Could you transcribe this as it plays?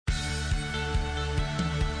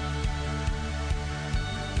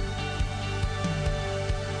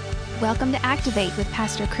Welcome to Activate with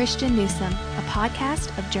Pastor Christian Newsom, a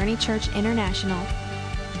podcast of Journey Church International.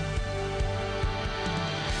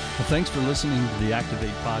 Well, thanks for listening to the Activate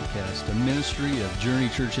podcast, a ministry of Journey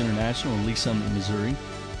Church International in Lee Summit, Missouri.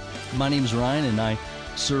 My name is Ryan, and I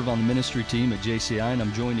serve on the ministry team at JCI, and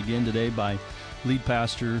I'm joined again today by lead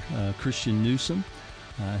pastor Christian Newsom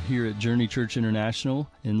here at Journey Church International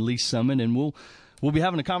in Lee Summit, and we'll be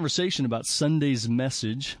having a conversation about Sunday's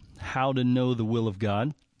message, How to Know the Will of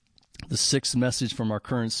God. The sixth message from our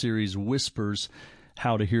current series, Whispers,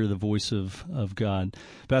 How to Hear the Voice of God.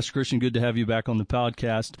 Pastor Christian, good to have you back on the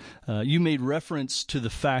podcast. You made reference to the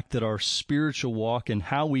fact that our spiritual walk and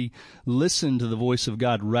how we listen to the voice of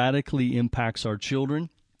God radically impacts our children,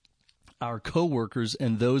 our coworkers,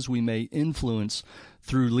 and those we may influence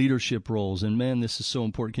through leadership roles. And man, this is so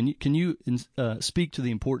important. Can you speak to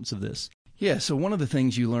the importance of this? Yeah, so one of the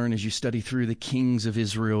things you learn as you study through the kings of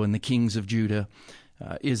Israel and the kings of Judah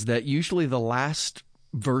is that usually the last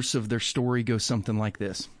verse of their story goes something like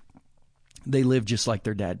this. They lived just like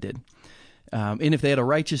their dad did. And if they had a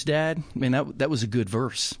righteous dad, man, that was a good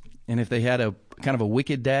verse. And if they had a kind of a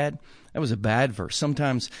wicked dad, that was a bad verse.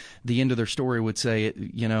 Sometimes the end of their story would say, at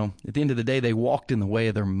the end of the day, they walked in the way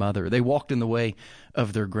of their mother. They walked in the way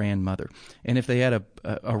of their grandmother. And if they had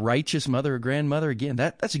a righteous mother or grandmother, again,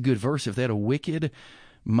 that's a good verse. If they had a wicked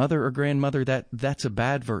mother or grandmother, that's a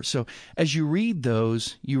bad verse. So as you read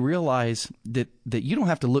those, you realize that you don't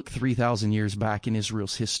have to look 3,000 years back in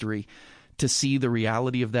Israel's history to see the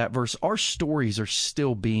reality of that verse. Our stories are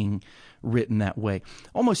still being written that way.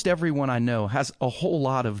 Almost everyone I know has a whole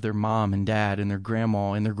lot of their mom and dad and their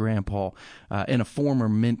grandma and their grandpa and a former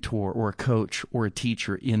mentor or a coach or a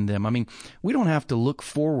teacher in them. I mean, we don't have to look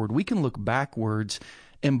forward. We can look backwards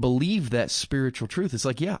and believe that spiritual truth. It's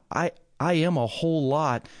like, yeah, I am a whole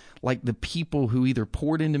lot like the people who either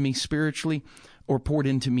poured into me spiritually or poured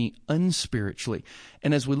into me unspiritually.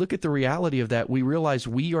 And as we look at the reality of that, we realize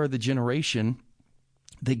we are the generation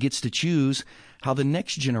that gets to choose how the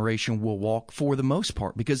next generation will walk for the most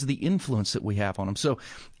part because of the influence that we have on them. So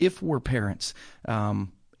if we're parents,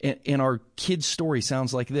 and our kid's story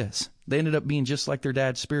sounds like this, they ended up being just like their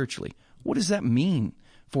dad spiritually. What does that mean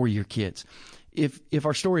for your kids? If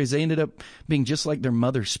our story is they ended up being just like their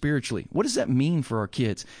mother spiritually, what does that mean for our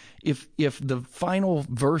kids? If the final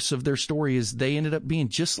verse of their story is they ended up being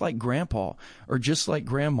just like grandpa or just like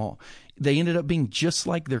grandma, they ended up being just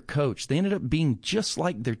like their coach, they ended up being just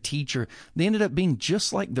like their teacher, they ended up being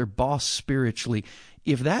just like their boss spiritually.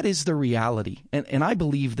 If that is the reality, and I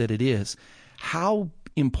believe that it is, how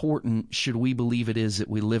important should we believe it is that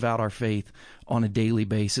we live out our faith on a daily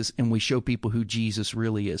basis and we show people who Jesus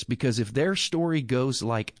really is? Because if their story goes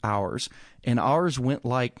like ours, and ours went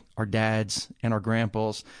like our dads and our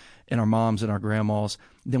grandpas and our moms and our grandmas,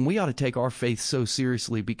 then we ought to take our faith so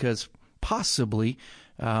seriously because possibly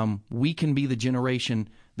we can be the generation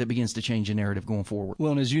that begins to change the narrative going forward.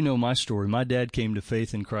 Well, and as you know my story, my dad came to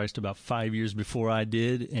faith in Christ about 5 years before I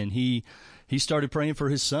did, and he started praying for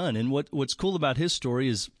his son. And what's cool about his story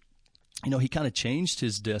is, he kind of changed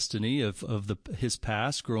his destiny of his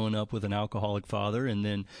past, growing up with an alcoholic father and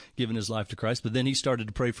then giving his life to Christ. But then he started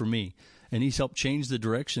to pray for me, and he's helped change the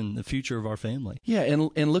direction, the future of our family. Yeah,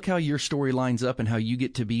 and look how your story lines up and how you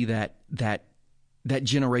get to be that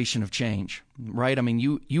generation of change, right? I mean,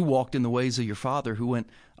 you walked in the ways of your father who went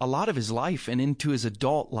a lot of his life and into his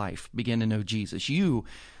adult life began to know Jesus. You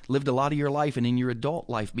lived a lot of your life and in your adult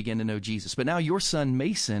life began to know Jesus. But now your son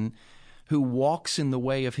Mason, who walks in the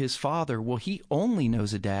way of his father, well, he only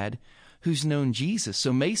knows a dad who's known Jesus.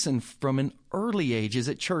 So Mason, from an early age, is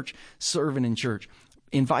at church, serving in church,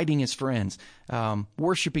 inviting his friends,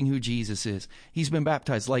 worshiping who Jesus is. He's been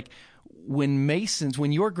baptized. Like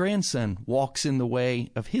when your grandson walks in the way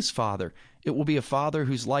of his father, it will be a father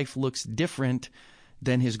whose life looks different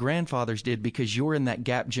than his grandfather's did because you're in that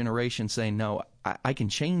gap generation saying, no, I can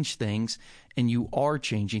change things, and you are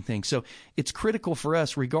changing things. So it's critical for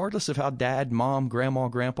us, regardless of how dad, mom, grandma,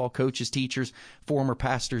 grandpa, coaches, teachers, former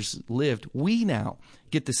pastors lived, we now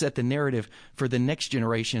get to set the narrative for the next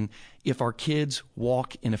generation if our kids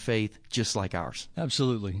walk in a faith just like ours.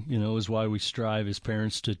 Absolutely. Is why we strive as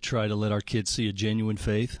parents to try to let our kids see a genuine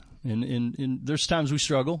faith. And there's times we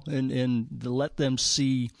struggle, and to let them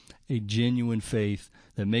see a genuine faith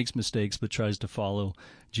that makes mistakes but tries to follow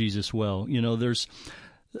Jesus well.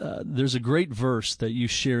 There's a great verse that you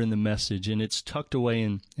share in the message, and it's tucked away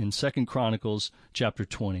in 2 Chronicles chapter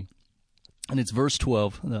 20. And it's verse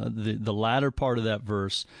 12, the latter part of that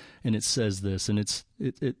verse, and it says this, and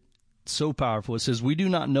it so powerful. It says, "We do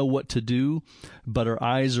not know what to do, but our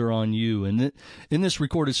eyes are on you." And in this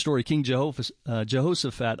recorded story, King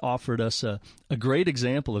Jehoshaphat offered us a great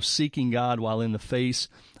example of seeking God while in the face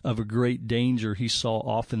of a great danger he saw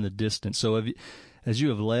off in the distance. So as you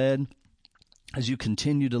have led, as you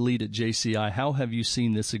continue to lead at JCI, how have you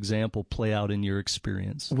seen this example play out in your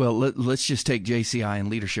experience? Well, let's just take JCI and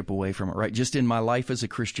leadership away from it, right? Just in my life as a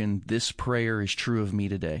Christian, this prayer is true of me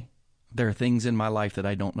today. There are things in my life that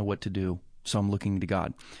I don't know what to do, so I'm looking to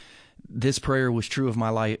God. This prayer was true of my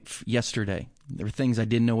life yesterday. There are things I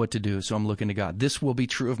didn't know what to do, so I'm looking to God. This will be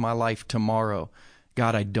true of my life tomorrow.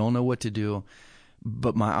 God, I don't know what to do,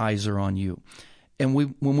 but my eyes are on you. And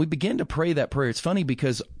when we begin to pray that prayer, it's funny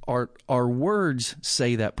because our words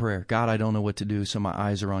say that prayer. God, I don't know what to do, so my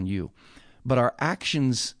eyes are on you. But our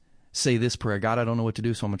actions say this prayer. God, I don't know what to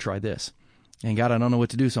do, so I'm going to try this. And God, I don't know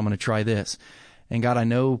what to do, so I'm going to try this. And God, I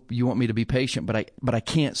know you want me to be patient, but I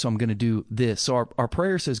can't, so I'm going to do this. So our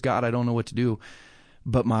prayer says, God, I don't know what to do,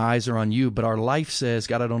 but my eyes are on you. But our life says,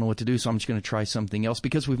 God, I don't know what to do, so I'm just going to try something else,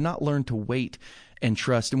 because we've not learned to wait and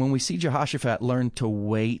trust. And when we see Jehoshaphat learn to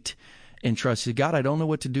wait and trust, God, I don't know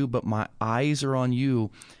what to do, but my eyes are on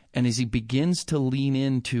you. And as he begins to lean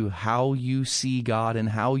into how you see God and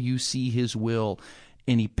how you see his will,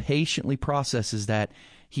 and he patiently processes that,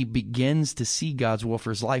 he begins to see God's will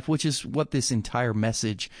for his life, which is what this entire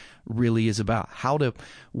message really is about.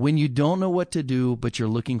 When you don't know what to do, but you're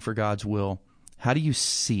looking for God's will, how do you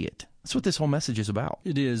see it? That's what this whole message is about.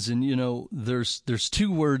 It is. And, there's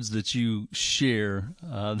two words that you share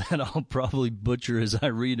that I'll probably butcher as I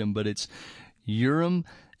read them, but it's Urim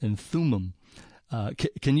and Thummim.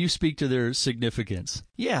 Can you speak to their significance?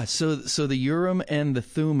 Yeah, so the Urim and the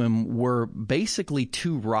Thummim were basically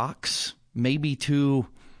two rocks, maybe two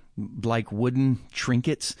like wooden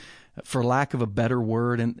trinkets, for lack of a better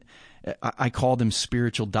word, and I call them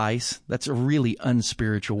spiritual dice. That's a really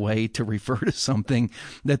unspiritual way to refer to something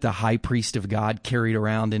that the high priest of God carried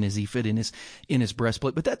around in his ephod, in his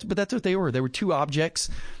breastplate. But that's what they were. They were two objects.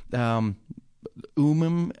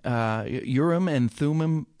 Urim and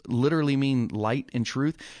Thummim literally mean light and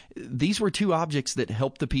truth. These were two objects that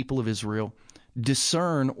helped the people of Israel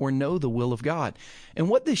discern or know the will of God. And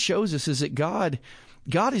what this shows us is that God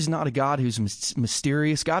is not a God who's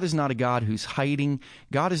mysterious. God is not a God who's hiding.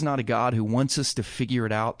 God is not a God who wants us to figure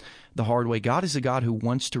it out the hard way. God is a God who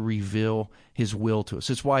wants to reveal his will to us.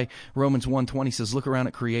 It's why Romans 1:20 says, look around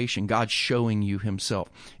at creation, God's showing you himself.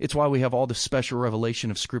 It's why we have all the special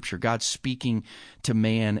revelation of Scripture, God speaking to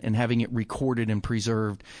man and having it recorded and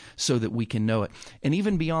preserved so that we can know it. And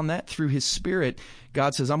even beyond that, through his Spirit,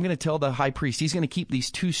 God says, I'm going to tell the high priest, he's going to keep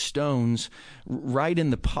these two stones right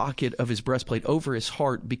in the pocket of his breastplate over his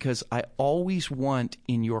heart, because I always want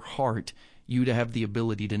in your heart you to have the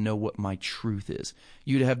ability to know what my truth is.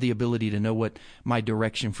 You to have the ability to know what my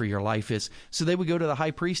direction for your life is. So they would go to the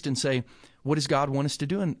high priest and say, what does God want us to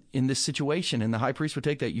do in this situation? And the high priest would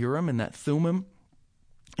take that Urim and that Thummim,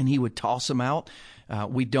 and he would toss them out.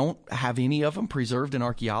 We don't have any of them preserved in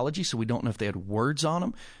archaeology, so we don't know if they had words on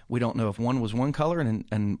them. We don't know if one was one color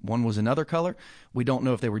and one was another color. We don't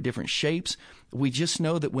know if they were different shapes. We just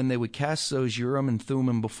know that when they would cast those Urim and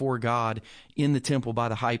Thummim before God in the temple by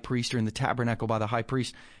the high priest, or in the tabernacle by the high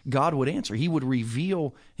priest, God would answer. He would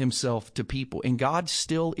reveal himself to people. And God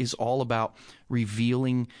still is all about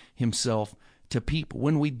revealing himself to people.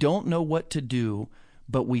 When we don't know what to do,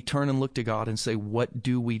 but we turn and look to God and say, what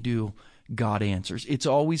do we do? God answers. It's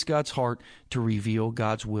always God's heart to reveal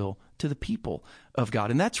God's will to the people of God.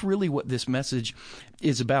 And that's really what this message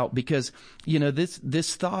is about, because,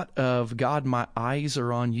 this thought of God, my eyes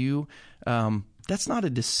are on you, that's not a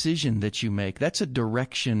decision that you make. That's a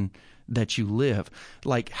direction that you live.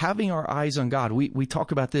 Like having our eyes on God. We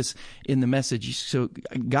talk about this in the message. So,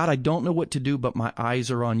 God, I don't know what to do, but my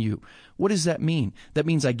eyes are on you. What does that mean? That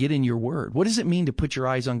means I get in your word. What does it mean to put your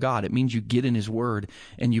eyes on God? It means you get in his word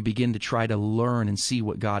and you begin to try to learn and see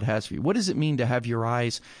what God has for you. What does it mean to have your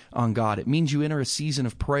eyes on God? It means you enter a season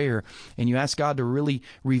of prayer and you ask God to really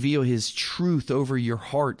reveal his truth over your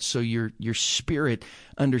heart so your spirit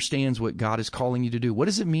understands what God is calling you to do. What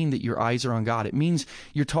does it mean that your eyes are on God? It means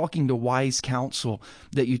you're talking to wise counsel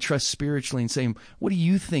that you trust spiritually and saying, what do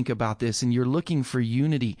you think about this? And you're looking for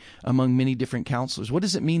unity among many different counselors. What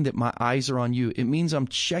does it mean that my eyes are on you? It means I'm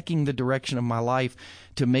checking the direction of my life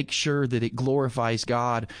to make sure that it glorifies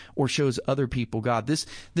God or shows other people God.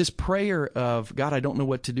 This prayer of, God, I don't know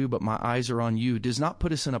what to do, but my eyes are on you, does not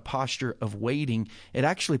put us in a posture of waiting. It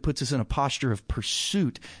actually puts us in a posture of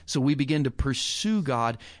pursuit. So we begin to pursue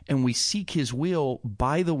God and we seek his will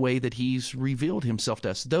by the way that he's revealed himself to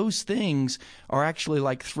us. Those those things are actually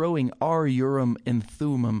like throwing our Urim and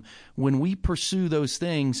Thummim. When we pursue those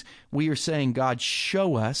things, we are saying, God,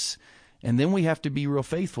 show us. And then we have to be real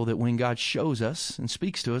faithful that when God shows us and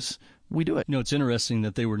speaks to us, we do it. You know, it's interesting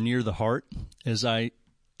that they were near the heart. As I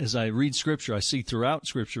read Scripture, I see throughout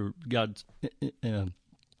Scripture God's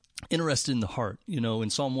interested in the heart. You know, in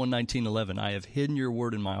Psalm 119:11, I have hidden your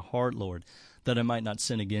word in my heart, Lord, that I might not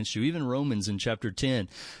sin against you. Even Romans in chapter 10,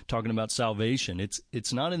 talking about salvation,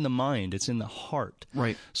 it's not in the mind, it's in the heart.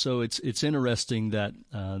 Right. So it's interesting that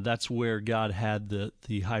that's where God had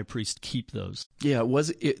the high priest keep those. Yeah,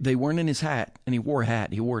 they weren't in his hat, and he wore a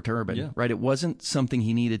hat, he wore a turban, Yeah. right? It wasn't something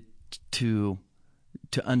he needed to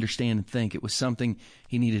understand and think. It was something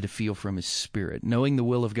he needed to feel from his spirit. Knowing the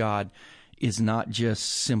will of God is not just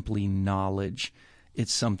simply knowledge.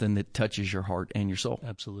 It's something that touches your heart and your soul.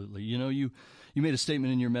 Absolutely. You know, you made a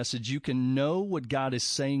statement in your message. You can know what God is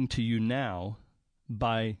saying to you now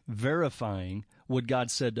by verifying what God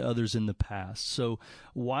said to others in the past. So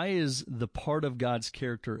why is the part of God's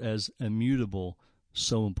character as immutable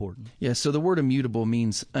so important? Yeah, so the word immutable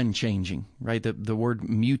means unchanging, right? The word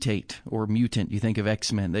mutate or mutant, you think of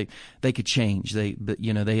X-Men, they could change. They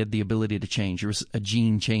had the ability to change. There was a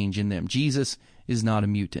gene change in them. Jesus is not a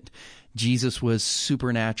mutant. Jesus was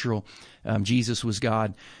supernatural. Jesus was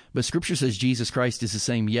God. But Scripture says Jesus Christ is the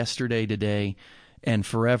same yesterday, today, and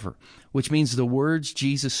forever, which means the words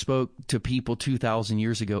Jesus spoke to people 2,000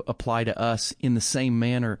 years ago apply to us in the same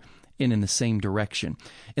manner and in the same direction.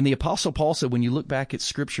 And the Apostle Paul said, when you look back at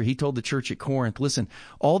Scripture, he told the church at Corinth, listen,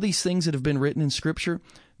 all these things that have been written in Scripture,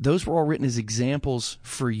 those were all written as examples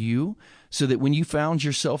for you, so that when you found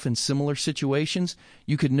yourself in similar situations,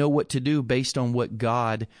 you could know what to do based on what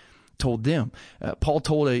God told them. Paul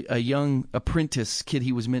told a young apprentice kid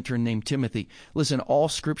he was mentoring named Timothy, listen, all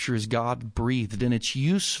Scripture is God-breathed, and it's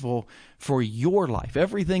useful for your life.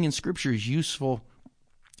 Everything in Scripture is useful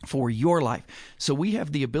for your life. So we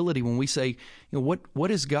have the ability when we say, you know,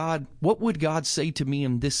 what would God say to me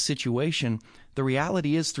in this situation? The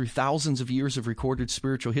reality is, through thousands of years of recorded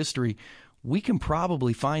spiritual history, we can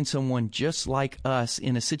probably find someone just like us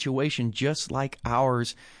in a situation just like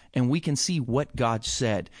ours, and we can see what God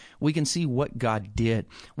said. We can see what God did.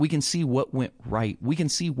 We can see what went right. We can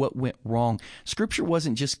see what went wrong. Scripture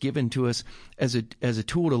wasn't just given to us as a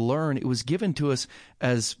tool to learn. It was given to us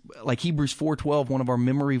as, like Hebrews 4:12, one of our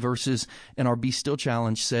memory verses in our Be Still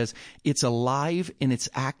Challenge says, it's alive and it's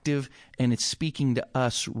active and it's speaking to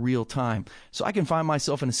us real time. So I can find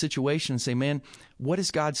myself in a situation and say, man, what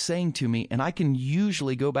is God saying to me? And I can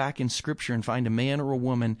usually go back in Scripture and find a man or a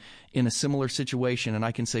woman in a similar situation, and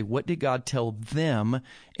I can say, what did God tell them?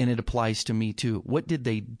 And it applies to me too. What did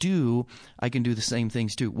they do? I can do the same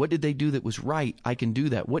things too. What did they do that was right? I can do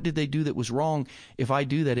that. What did they do that was wrong? If I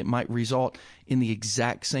do that, it might result in the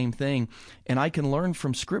exact same thing. And I can learn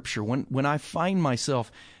from Scripture. When I find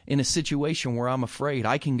myself in a situation where I'm afraid,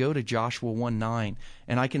 I can go to Joshua 1:9,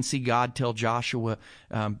 and I can see God tell Joshua,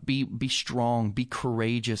 be strong, be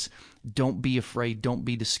courageous, don't be afraid, don't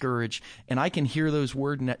be discouraged. And I can hear those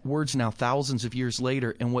words now thousands of years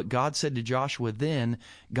later, and what God said to Joshua then,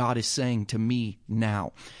 God is saying to me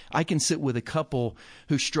now. I can sit with a couple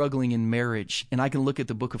who's struggling in marriage, and I can look at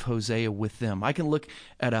the book of Hosea with them. I can look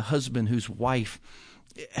at a husband whose wife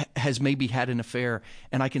has maybe had an affair,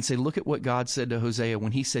 and I can say, look at what God said to Hosea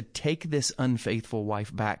when he said, take this unfaithful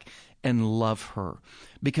wife back and love her,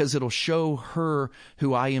 because it'll show her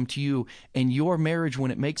who I am to you. And your marriage,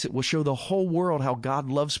 when it makes it, will show the whole world how God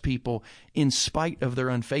loves people in spite of their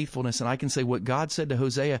unfaithfulness. And I can say what God said to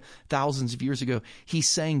Hosea thousands of years ago, he's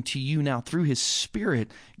saying to you now through his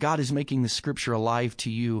Spirit. God is making the Scripture alive to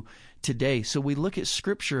you today. So we look at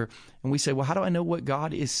Scripture and we say, well, how do I know what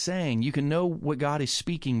God is saying? You can know what God is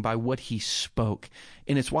speaking by what he spoke.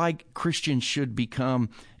 And it's why Christians should become,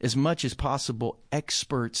 as much as possible,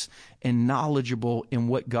 experts and knowledgeable in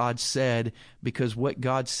what God said, because what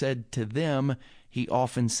God said to them, he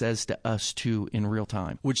often says to us too in real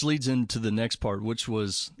time. Which leads into the next part, which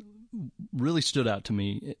was really stood out to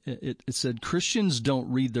me. It said Christians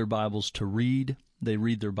don't read their Bibles to read. They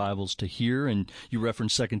read their Bibles to hear, and you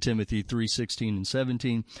referenced 2 Timothy 3:16 and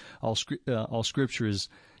 17. All Scripture is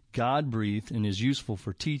God-breathed and is useful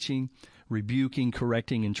for teaching, rebuking,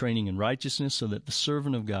 correcting, and training in righteousness, so that the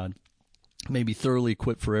servant of God may be thoroughly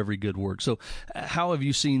equipped for every good work. So how have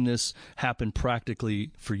you seen this happen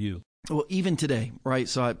practically for you? Well, even today, right?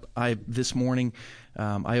 So I this morning,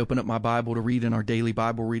 I opened up my Bible to read in our daily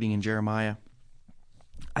Bible reading in Jeremiah.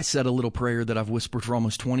 I said a little prayer that I've whispered for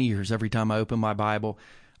almost 20 years. Every time I open my Bible,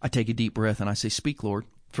 I take a deep breath and I say, speak, Lord.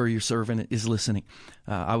 for your servant is listening.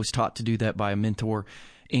 I was taught to do that by a mentor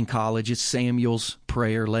in college. It's Samuel's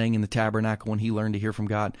prayer laying in the tabernacle when he learned to hear from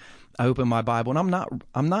God. I open my Bible, and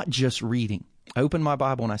I'm not just reading. I open my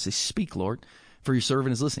Bible and I say, "Speak, Lord, for your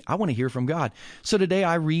servant is listening." I want to hear from God. So today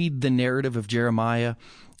I read the narrative of Jeremiah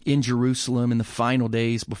in Jerusalem in the final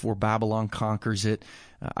days before Babylon conquers it.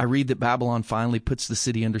 I read that Babylon finally puts the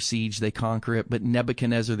city under siege. They conquer it. But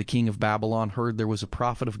Nebuchadnezzar, the king of Babylon, heard there was a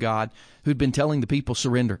prophet of God who'd been telling the people,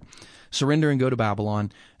 surrender and go to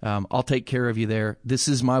Babylon. I'll take care of you there. This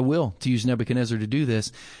is my will to use Nebuchadnezzar to do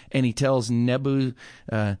this. And he tells Nebuzaradan,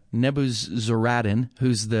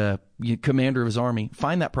 who's the commander of his army,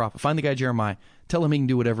 find that prophet, find the guy Jeremiah, tell him he can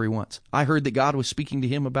do whatever he wants. I heard that God was speaking to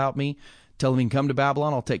him about me. Tell him he can come to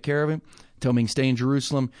Babylon. I'll take care of him. Tell him he can stay in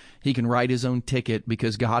Jerusalem. He can write his own ticket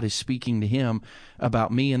because God is speaking to him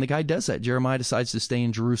about me. And the guy does that. Jeremiah decides to stay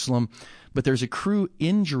in Jerusalem. But there's a crew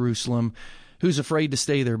in Jerusalem who's afraid to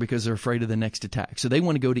stay there because they're afraid of the next attack. So they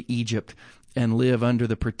want to go to Egypt and live under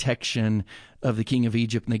the protection of the king of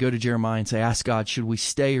Egypt. And they go to Jeremiah and say, ask God, should we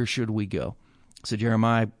stay or should we go? So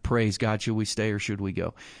Jeremiah prays, God, should we stay or should we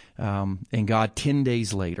go? And God, 10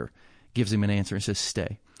 days later, gives him an answer and says,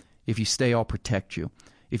 stay. If you stay, I'll protect you.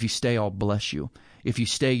 If you stay, I'll bless you. If you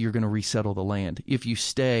stay, you're going to resettle the land. If you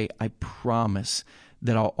stay, I promise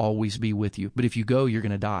that I'll always be with you. But if you go, you're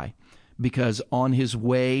going to die. Because on his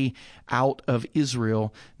way out of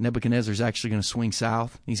Israel, Nebuchadnezzar is actually going to swing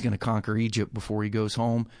south. He's going to conquer Egypt before he goes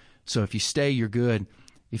home. So if you stay, you're good.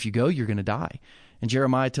 If you go, you're going to die. And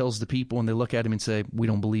Jeremiah tells the people, and they look at him and say, we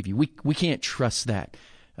don't believe you. We can't trust that.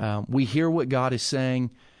 We hear what God is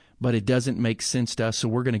saying, but it doesn't make sense to us, so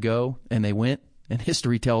we're going to go. And they went, and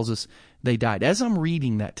history tells us they died. As I'm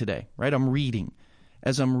reading that today, right,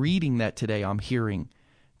 As I'm reading that today, I'm hearing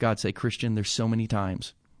God say, Christian, there's so many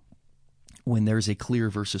times when there's a clear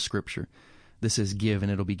verse of Scripture that says, give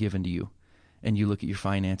and it'll be given to you. And you look at your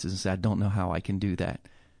finances and say, I don't know how I can do that.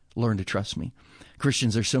 Learn to trust me.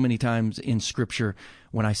 Christians, there's so many times in Scripture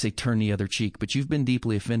when I say turn the other cheek, but you've been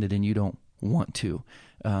deeply offended and you don't want to.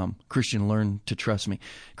 Christian, learn to trust me.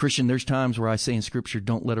 Christian, there's times where I say in Scripture,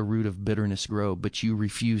 don't let a root of bitterness grow, but you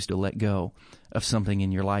refuse to let go of something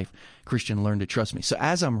in your life. Christian, learn to trust me. So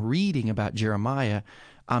as I'm reading about Jeremiah,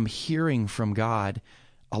 I'm hearing from God.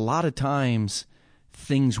 A lot of times,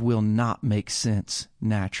 things will not make sense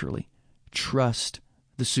naturally. Trust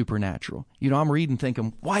the supernatural. I'm reading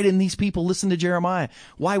thinking, why didn't these people listen to Jeremiah?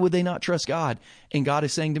 Why would they not trust God? And God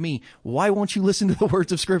is saying to me, why won't you listen to the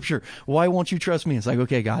words of Scripture? Why won't you trust me? It's like,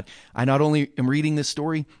 okay, God, I not only am reading this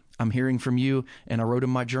story, I'm hearing from you, and I wrote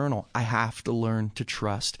in my journal, I have to learn to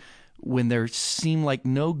trust. When there seem like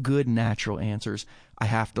no good natural answers, I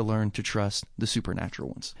have to learn to trust the supernatural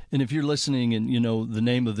ones. And if you're listening and, the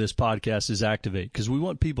name of this podcast is Activate, because we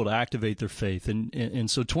want people to activate their faith. And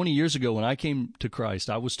so 20 years ago when I came to Christ,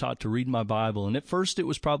 I was taught to read my Bible. And at first it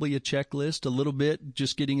was probably a checklist, a little bit,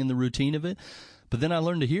 just getting in the routine of it. But then I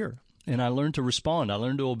learned to hear. And I learned to respond. I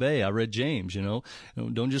learned to obey. I read James,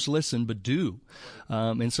 don't just listen, but do.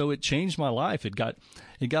 And so it changed my life. It got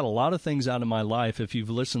a lot of things out of my life. If you've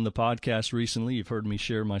listened to the podcast recently, you've heard me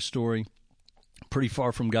share my story. Pretty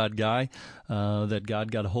far from God guy that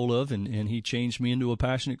God got a hold of, and he changed me into a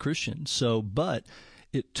passionate Christian. So, but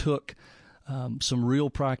it took some real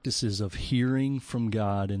practices of hearing from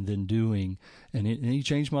God and then doing, and he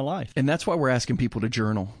changed my life. And that's why we're asking people to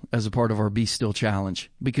journal as a part of our Be Still Challenge,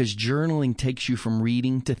 because journaling takes you from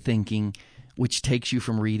reading to thinking, which takes you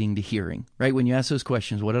from reading to hearing, right? When you ask those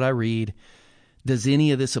questions, what did I read? Does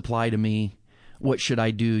any of this apply to me? What should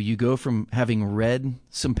I do? You go from having read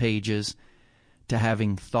some pages to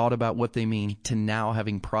having thought about what they mean, to now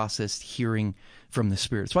having processed hearing from the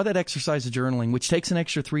Spirit. That's why that exercise of journaling, which takes an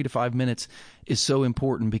extra 3 to 5 minutes, is so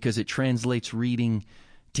important, because it translates reading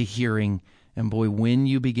to hearing. And boy, when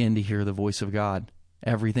you begin to hear the voice of God,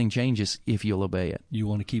 everything changes if you'll obey it. You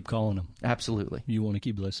want to keep calling Him. Absolutely. You want to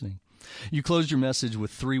keep listening. You closed your message with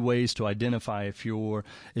 3 ways to identify if you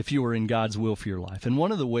are in God's will for your life. And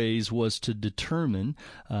one of the ways was to determine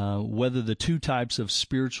whether the 2 types of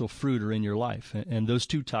spiritual fruit are in your life. And those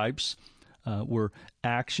 2 types were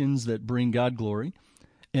actions that bring God glory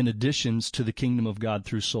and additions to the kingdom of God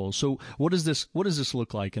through souls. So what does this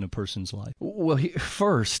look like in a person's life? Well,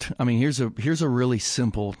 first, here's a really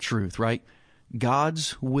simple truth, right?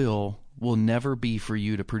 God's will never be for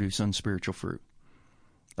you to produce unspiritual fruit.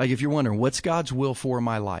 Like if you're wondering, what's God's will for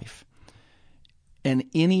my life? And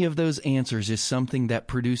any of those answers is something that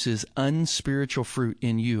produces unspiritual fruit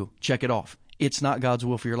in you, check it off. It's not God's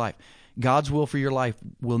will for your life. God's will for your life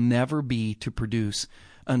will never be to produce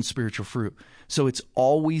unspiritual fruit. So it's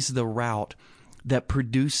always the route that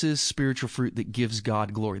produces spiritual fruit that gives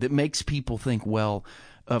God glory, that makes people think well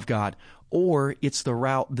of God, or it's the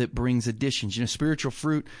route that brings additions. Spiritual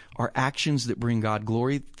fruit are actions that bring God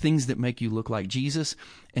glory, things that make you look like Jesus,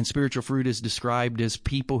 and spiritual fruit is described as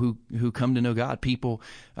people who come to know God, people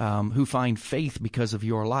who find faith because of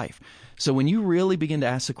your life. So when you really begin to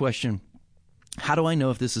ask the question, how do I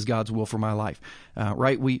know if this is God's will for my life?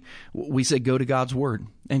 Right? We say go to God's Word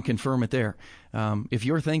and confirm it there. If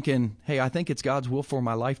you're thinking, hey, I think it's God's will for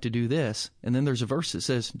my life to do this, and then there's a verse that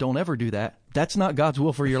says, don't ever do that, that's not God's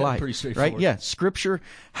will for your life. Pretty straightforward. Right? Yeah, Scripture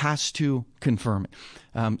has to confirm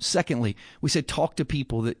it. Secondly, we said talk to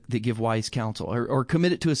people that give wise counsel, or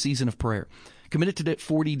commit it to a season of prayer. Commit it to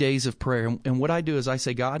 40 days of prayer. And what I do is I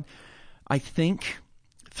say, God, I think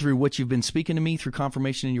through what you've been speaking to me, through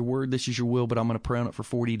confirmation in your word, this is your will, but I'm going to pray on it for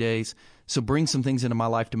 40 days. So bring some things into my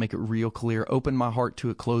life to make it real clear. Open my heart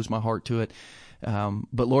to it, close my heart to it.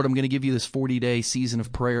 But Lord, I'm going to give you this 40-day season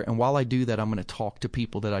of prayer. And while I do that, I'm going to talk to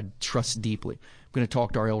people that I trust deeply. I'm going to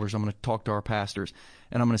talk to our elders. I'm going to talk to our pastors.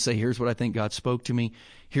 And I'm going to say, here's what I think God spoke to me.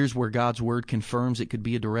 Here's where God's word confirms it could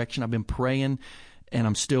be a direction. I've been praying, and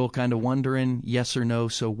I'm still kind of wondering, yes or no.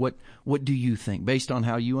 So what do you think? Based on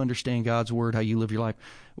how you understand God's word, how you live your life,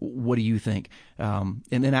 what do you think? And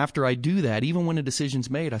then after I do that, even when a decision's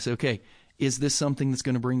made, I say, okay, is this something that's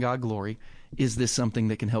going to bring God glory? Is this something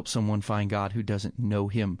that can help someone find God who doesn't know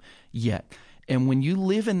him yet? And when you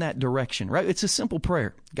live in that direction, right, it's a simple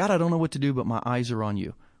prayer. God, I don't know what to do, but my eyes are on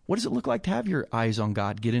you. What does it look like to have your eyes on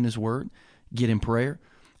God? Get in his word, get in prayer,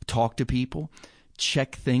 talk to people,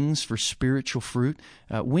 check things for spiritual fruit.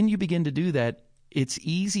 When you begin to do that, it's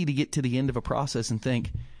easy to get to the end of a process and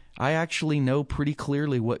think, I actually know pretty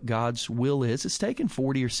clearly what God's will is. It's taken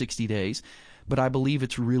 40 or 60 days, but I believe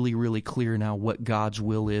it's really, really clear now what God's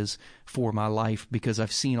will is for my life because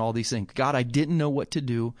I've seen all these things. God, I didn't know what to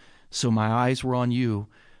do, so my eyes were on you.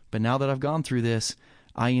 But now that I've gone through this,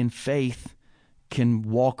 I, in faith, can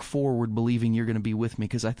walk forward believing you're going to be with me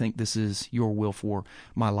because I think this is your will for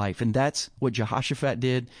my life. And that's what Jehoshaphat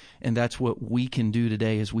did, and that's what we can do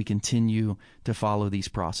today as we continue to follow these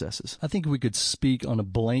processes. I think we could speak on a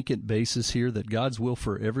blanket basis here that God's will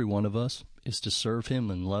for every one of us is to serve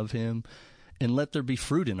him and love him and let there be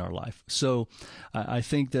fruit in our life. So I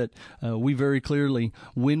think that we very clearly,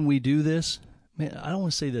 when we do this, man, I don't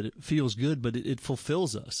want to say that it feels good, but it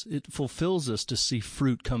fulfills us. It fulfills us to see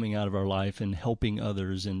fruit coming out of our life and helping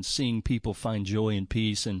others and seeing people find joy and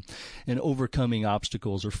peace and overcoming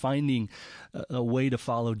obstacles or finding a way to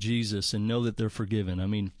follow Jesus and know that they're forgiven. I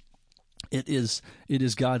mean, it is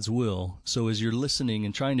God's will. So as you're listening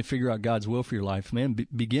and trying to figure out God's will for your life, man,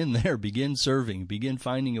 begin there. Begin serving. Begin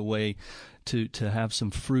finding a way to have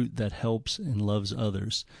some fruit that helps and loves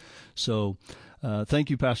others. So thank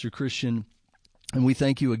you, Pastor Christian. And we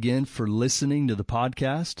thank you again for listening to the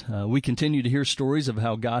podcast. We continue to hear stories of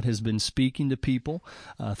how God has been speaking to people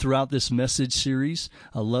throughout this message series.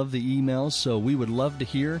 I love the emails, so we would love to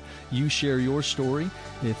hear you share your story.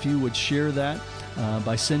 If you would share that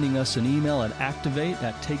by sending us an email at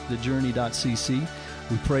activate@takethejourney.cc.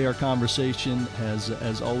 We pray our conversation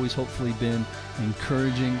has always hopefully been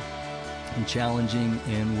encouraging and challenging,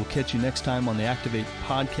 and we'll catch you next time on the Activate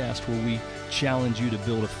podcast where we challenge you to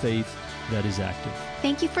build a faith that is active.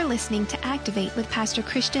 Thank you for listening to Activate with Pastor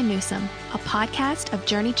Christian Newsom, a podcast of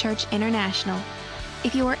Journey Church International.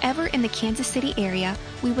 If you are ever in the Kansas City area,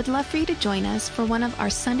 we would love for you to join us for one of our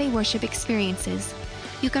Sunday worship experiences.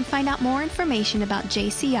 You can find out more information about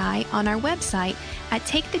JCI on our website at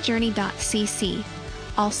takethejourney.cc.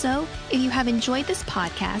 Also, if you have enjoyed this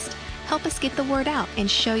podcast, help us get the word out and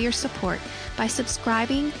show your support by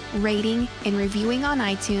subscribing, rating, and reviewing on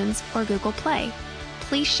iTunes or Google Play.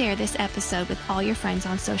 Please share this episode with all your friends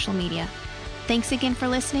on social media. Thanks again for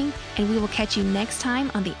listening, and we will catch you next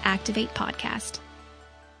time on the Activate podcast.